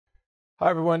Hi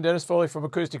everyone, Dennis Foley from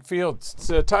Acoustic Fields.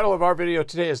 The title of our video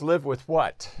today is Live With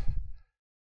What?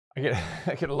 I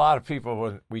get a lot of people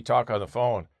when we talk on the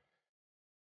phone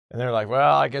and they're like,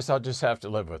 well, I guess I'll just have to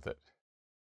live with it.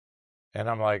 And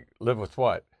I'm like, live with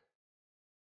what?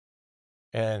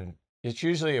 And it's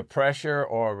usually a pressure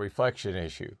or a reflection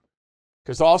issue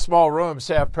because all small rooms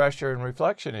have pressure and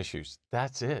reflection issues.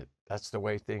 That's it. That's the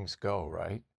way things go,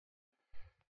 right?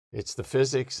 It's the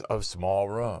physics of small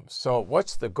rooms. So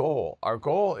what's the goal? Our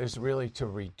goal is really to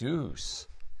reduce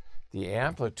the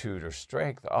amplitude or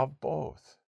strength of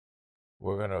both.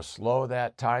 We're going to slow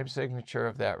that time signature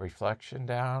of that reflection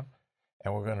down,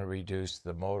 and we're going to reduce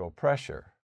the modal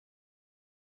pressure.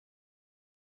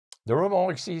 The room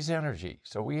only sees energy,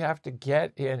 so we have to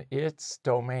get in its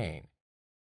domain.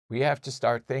 We have to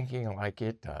start thinking like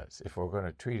it does if we're going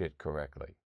to treat it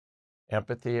correctly.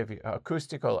 Empathy,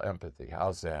 acoustical empathy,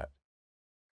 how's that?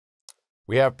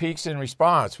 We have peaks in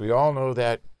response. We all know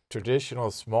that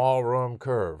traditional small room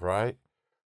curve, right?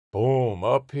 Boom,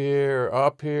 up here,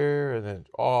 and then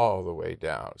all the way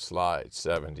down, slide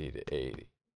 70 to 80.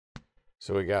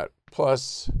 So we got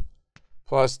plus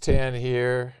 10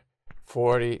 here,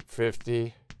 40,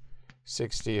 50,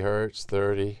 60 hertz,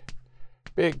 30.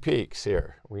 Big peaks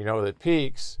here. We know that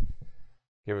peaks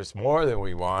give us more than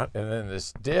we want, and then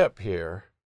this dip here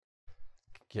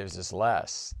gives us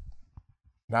less.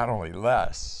 Not only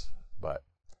less,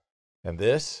 and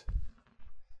this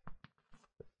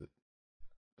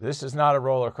is not a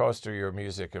roller coaster your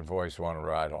music and voice want to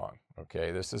ride on,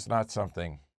 okay? This is not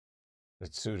something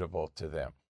that's suitable to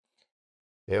them.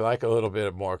 They like a little bit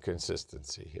of more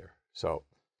consistency here. So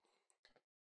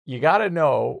you got to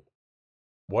know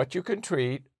what you can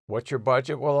treat, what your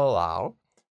budget will allow,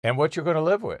 and what you're going to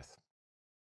live with.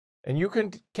 And you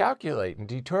can calculate and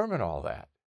determine all that.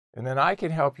 And then I can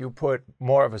help you put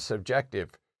more of a subjective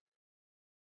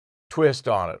twist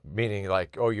on it, meaning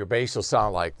like, oh, your bass will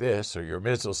sound like this, or your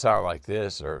mids will sound like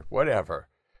this, or whatever.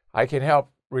 I can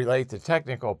help relate the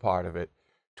technical part of it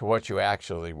to what you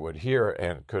actually would hear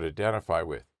and could identify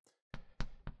with.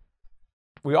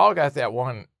 We all got that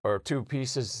one or two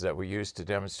pieces that we use to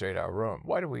demonstrate our room.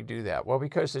 Why do we do that? Well,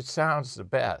 because it sounds the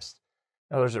best.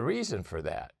 Now, there's a reason for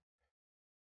that.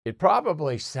 It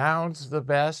probably sounds the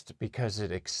best because it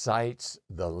excites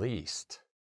the least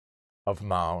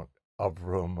amount of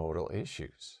room modal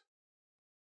issues.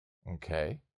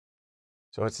 Okay?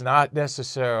 So it's not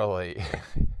necessarily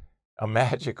a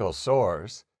magical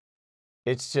source.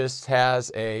 It just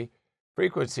has a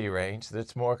frequency range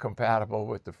that's more compatible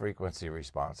with the frequency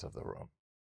response of the room.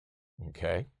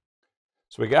 Okay?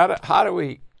 So how do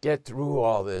we get through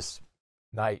all this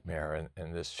nightmare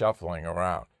and this shuffling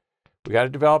around? We got to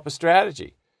develop a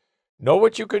strategy. Know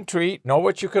what you can treat, know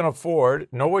what you can afford,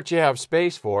 know what you have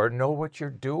space for, know what you're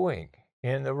doing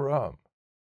in the room.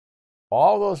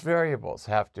 All those variables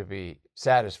have to be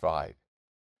satisfied,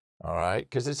 all right?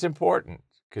 Because it's important,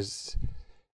 because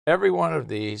every one of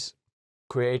these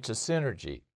creates a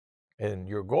synergy. And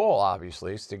your goal,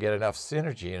 obviously, is to get enough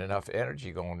synergy and enough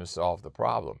energy going to solve the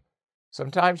problem.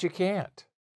 Sometimes you can't,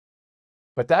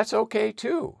 but that's okay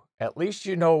too. At least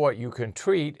you know what you can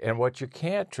treat and what you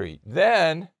can't treat.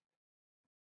 Then,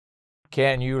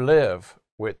 can you live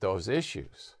with those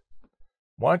issues?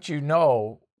 Once you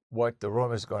know what the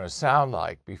room is going to sound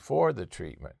like before the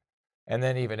treatment, and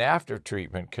then even after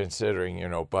treatment, considering,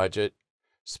 budget,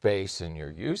 space, and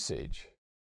your usage,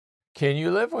 can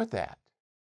you live with that?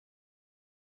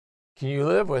 Can you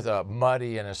live with a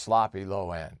muddy and a sloppy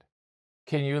low end?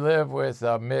 Can you live with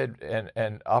a mid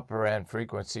and upper end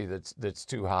frequency that's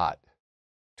too hot,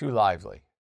 too lively?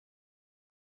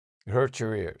 It hurts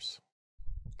your ears,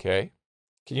 okay?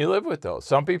 Can you live with those?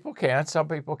 Some people can, some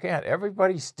people can't.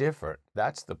 Everybody's different.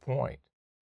 That's the point.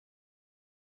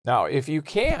 Now, if you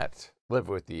can't live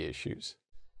with the issues,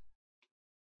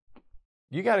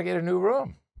 you got to get a new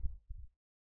room.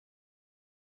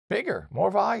 Bigger,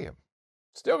 more volume.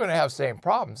 Still going to have same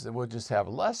problems, we'll just have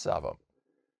less of them.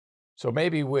 So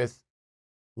maybe with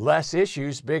less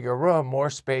issues, bigger room, more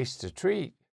space to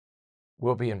treat,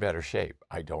 we'll be in better shape.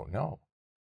 I don't know.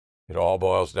 It all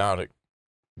boils down to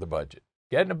the budget.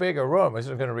 Getting a bigger room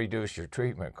isn't going to reduce your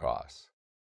treatment costs.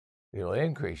 It'll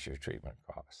increase your treatment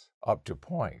costs up to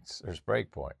points. There's break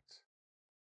points.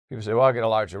 People say, well, I'll get a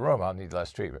larger room, I'll need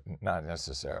less treatment. Not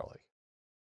necessarily.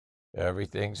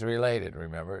 Everything's related,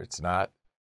 remember. It's not.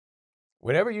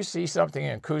 Whenever you see something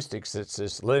in acoustics that's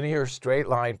this linear, straight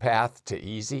line path to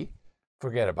easy,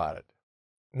 forget about it.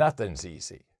 Nothing's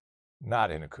easy. Not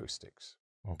in acoustics.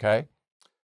 Okay?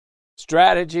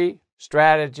 Strategy,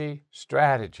 strategy,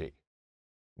 strategy.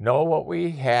 Know what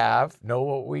we have, know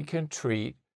what we can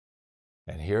treat,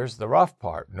 And here's the rough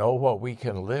part. Know what we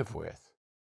can live with.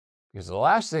 Because the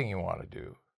last thing you want to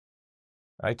do,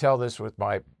 I tell this with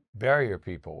my barrier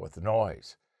people with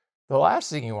noise, the last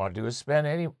thing you want to do is spend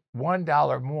any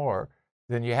 $1 more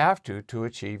than you have to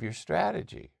achieve your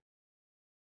strategy.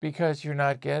 Because you're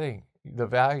not getting the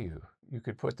value. You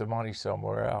could put the money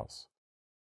somewhere else.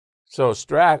 So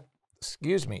strategy.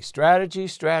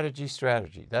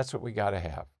 That's what we got to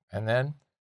have. And then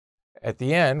at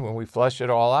the end, when we flush it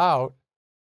all out,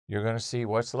 you're going to see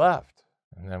what's left.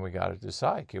 And then we got to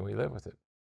decide, can we live with it?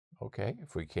 Okay,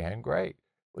 if we can, great.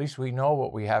 At least we know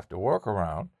what we have to work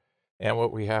around and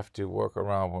what we have to work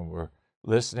around when we're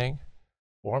listening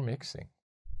or mixing.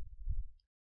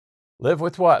 Live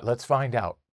with what? Let's find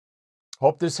out.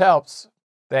 Hope this helps.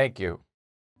 Thank you.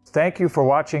 Thank you for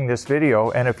watching this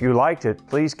video, and if you liked it,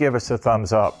 please give us a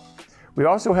thumbs up. We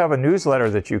also have a newsletter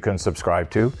that you can subscribe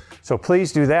to, so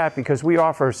please do that because we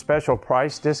offer special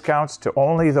price discounts to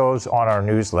only those on our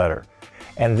newsletter.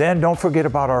 And then don't forget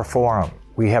about our forum.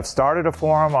 We have started a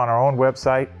forum on our own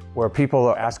website where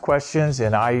people ask questions,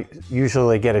 and I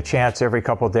usually get a chance every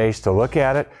couple of days to look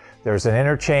at it. There's an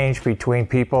interchange between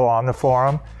people on the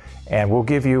forum, and we'll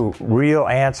give you real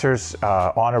answers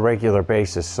on a regular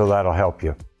basis, so that'll help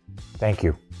you. Thank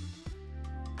you.